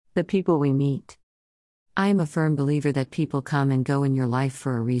The people we meet. I am a firm believer that people come and go in your life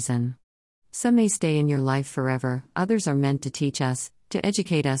for a reason. Some may stay in your life forever, others are meant to teach us, to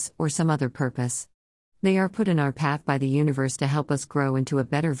educate us, or some other purpose. They are put in our path by the universe to help us grow into a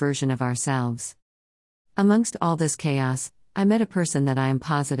better version of ourselves. Amongst all this chaos, I met a person that I am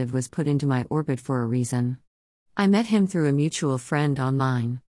positive was put into my orbit for a reason. I met him through a mutual friend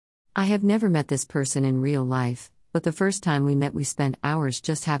online. I have never met this person in real life, but the first time we met we spent hours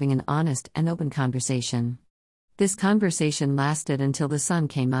just having an honest and open conversation. This conversation lasted until the sun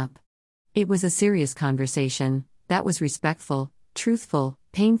came up. It was a serious conversation, that was respectful, truthful,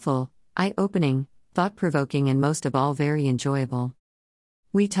 painful, eye-opening, thought-provoking and most of all very enjoyable.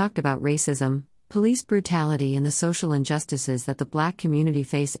 We talked about racism, police brutality and the social injustices that the Black community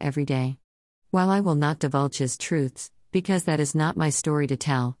face every day. While I will not divulge his truths, because that is not my story to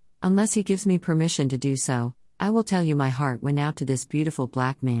tell, unless he gives me permission to do so, I will tell you my heart went out to this beautiful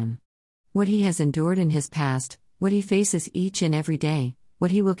Black man. What he has endured in his past, what he faces each and every day, what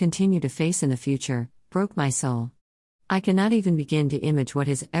he will continue to face in the future, broke my soul. I cannot even begin to imagine what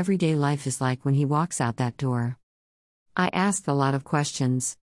his everyday life is like when he walks out that door. I asked a lot of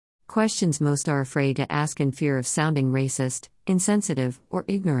questions. Questions most are afraid to ask in fear of sounding racist, insensitive, or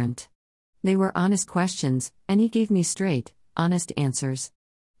ignorant. They were honest questions, and he gave me straight, honest answers.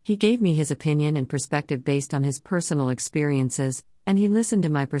 He gave me his opinion and perspective based on his personal experiences, and he listened to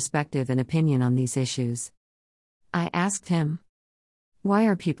my perspective and opinion on these issues. I asked him, why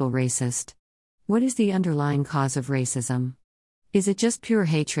are people racist? What is the underlying cause of racism? Is it just pure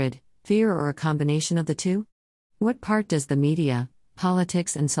hatred, fear, or a combination of the two? What part does the media,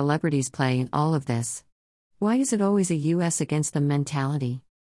 politics, and celebrities play in all of this? Why is it always a us against them mentality?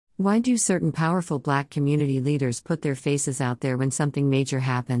 Why do certain powerful Black community leaders put their faces out there when something major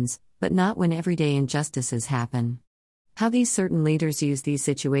happens, but not when everyday injustices happen? How these certain leaders use these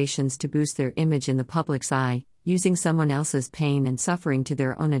situations to boost their image in the public's eye, using someone else's pain and suffering to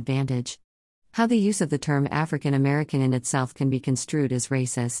their own advantage. How the use of the term African American in itself can be construed as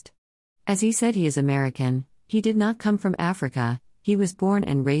racist. As he said, he is American, he did not come from Africa, he was born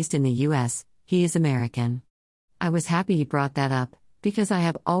and raised in the US, he is American. I was happy he brought that up, because I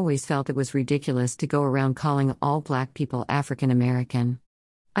have always felt it was ridiculous to go around calling all Black people African American.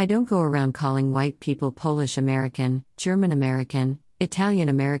 I don't go around calling white people Polish American, German American, Italian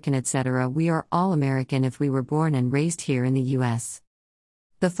American, etc. We are all American if we were born and raised here in the US.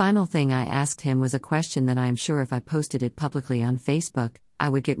 The final thing I asked him was a question that I am sure if I posted it publicly on Facebook, I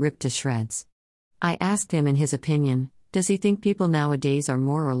would get ripped to shreds. I asked him in his opinion, does he think people nowadays are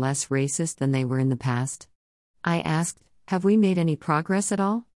more or less racist than they were in the past? I asked, have we made any progress at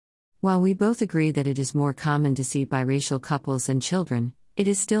all? While we both agree that it is more common to see biracial couples and children, it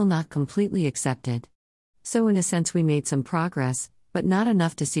is still not completely accepted. So in a sense we made some progress, but not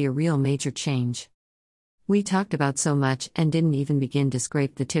enough to see a real major change. We talked about so much and didn't even begin to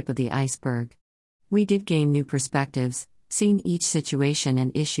scrape the tip of the iceberg. We did gain new perspectives, seeing each situation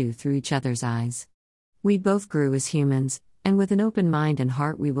and issue through each other's eyes. We both grew as humans, and with an open mind and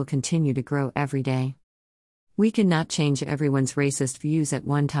heart we will continue to grow every day. We cannot change everyone's racist views at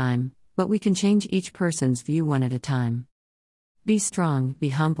one time, but we can change each person's view one at a time. Be strong, be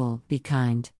humble, be kind.